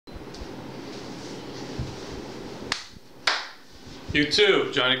You too,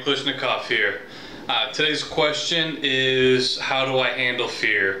 Johnny Kalashnikov here. Today's question is, how do I handle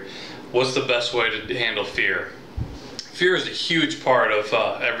fear? What's the best way to handle fear? Fear is a huge part of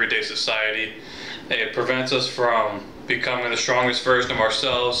everyday society. It prevents us from becoming the strongest version of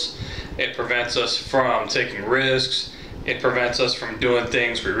ourselves. It prevents us from taking risks. It prevents us from doing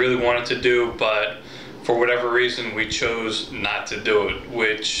things we really wanted to do, but for whatever reason we chose not to do it,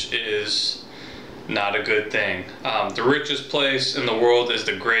 which is not a good thing. The richest place in the world is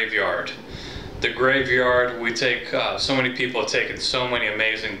the graveyard. The graveyard, we take, so many people have taken so many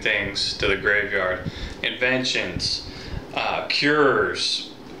amazing things to the graveyard. Inventions,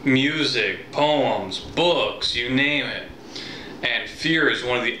 cures, music, poems, books, you name it. And fear is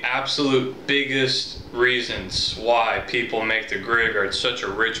one of the absolute biggest reasons why people make the graveyard such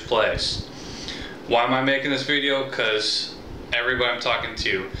a rich place. Why am I making this video? Because everybody I'm talking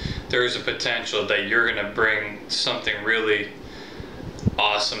to, there is a potential that you're going to bring something really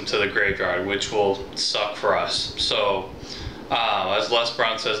awesome to the graveyard, which will suck for us. So, as Les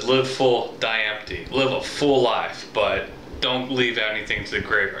Brown says, live full, die empty. Live a full life, but don't leave anything to the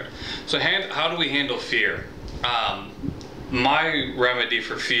graveyard. So how do we handle fear? My remedy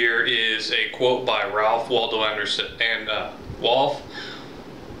for fear is a quote by Ralph Waldo Emerson and Waldo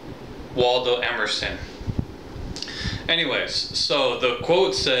Emerson. Anyways, so the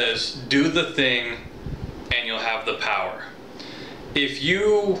quote says, do the thing and you'll have the power. If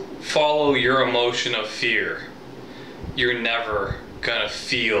you follow your emotion of fear, you're never gonna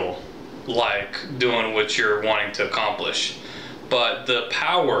feel like doing what you're wanting to accomplish. But the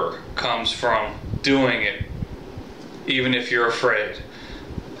power comes from doing it, even if you're afraid.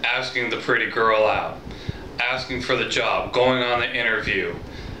 Asking the pretty girl out, asking for the job, going on the interview,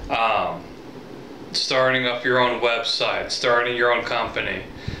 starting up your own website, starting your own company,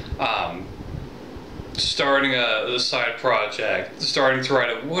 starting a side project, starting to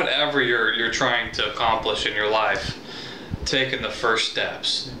write whatever you're trying to accomplish in your life. Taking the first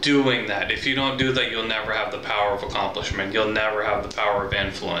steps, doing that. If you don't do that, you'll never have the power of accomplishment. You'll never have the power of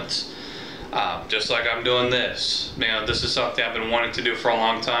influence. Just like I'm doing this. You know, this is something I've been wanting to do for a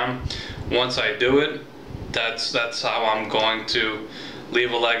long time. Once I do it, that's how I'm going to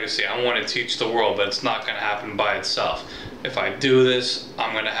leave a legacy. I want to teach the world, but it's not going to happen by itself. If I do this,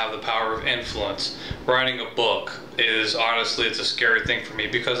 I'm going to have the power of influence. Writing a book is, honestly, it's a scary thing for me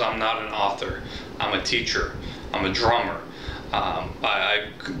because I'm not an author. I'm a teacher. I'm a drummer. I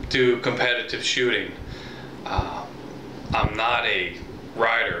do competitive shooting. I'm not a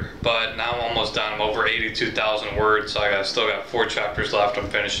writer, but now I'm almost done. I'm over 82,000 words, so I still got 4 chapters left I'm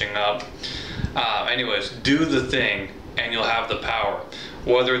finishing up. Anyways, do the thing and you'll have the power.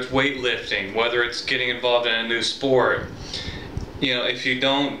 Whether it's weightlifting, whether it's getting involved in a new sport, you know, if you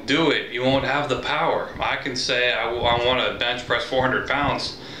don't do it, you won't have the power. I can say I want to bench press 400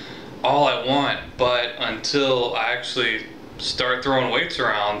 pounds all I want, but until I actually start throwing weights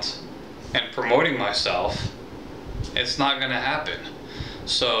around and promoting myself, it's not going to happen.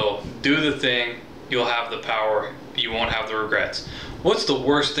 So do the thing, you'll have the power, you won't have the regrets. What's the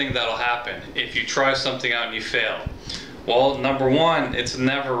worst thing that'll happen if you try something out and you fail? Well, number one, it's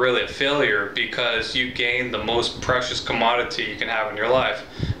never really a failure because you gain the most precious commodity you can have in your life,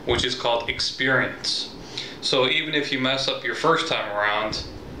 which is called experience. So even if you mess up your first time around,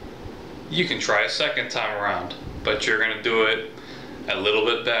 you can try a second time around, but you're going to do it a little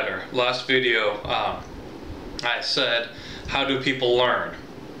bit better. Last video, I said, how do people learn?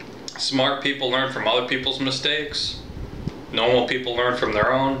 Smart people learn from other people's mistakes. Normal people learn from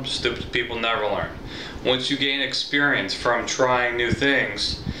their own. Stupid people never learn. Once you gain experience from trying new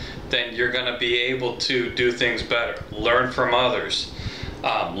things, then you're going to be able to do things better. Learn from others.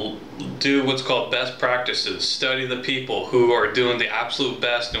 Do what's called best practices. Study the people who are doing the absolute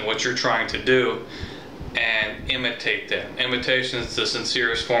best in what you're trying to do and imitate them. Imitation is the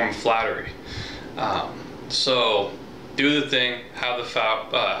sincerest form of flattery. So do the thing, have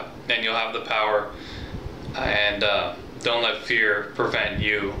the and you'll have the power, and don't let fear prevent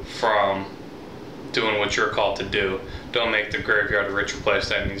you from doing what you're called to do. Don't make the graveyard a richer place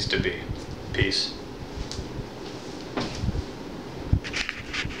than it needs to be. Peace.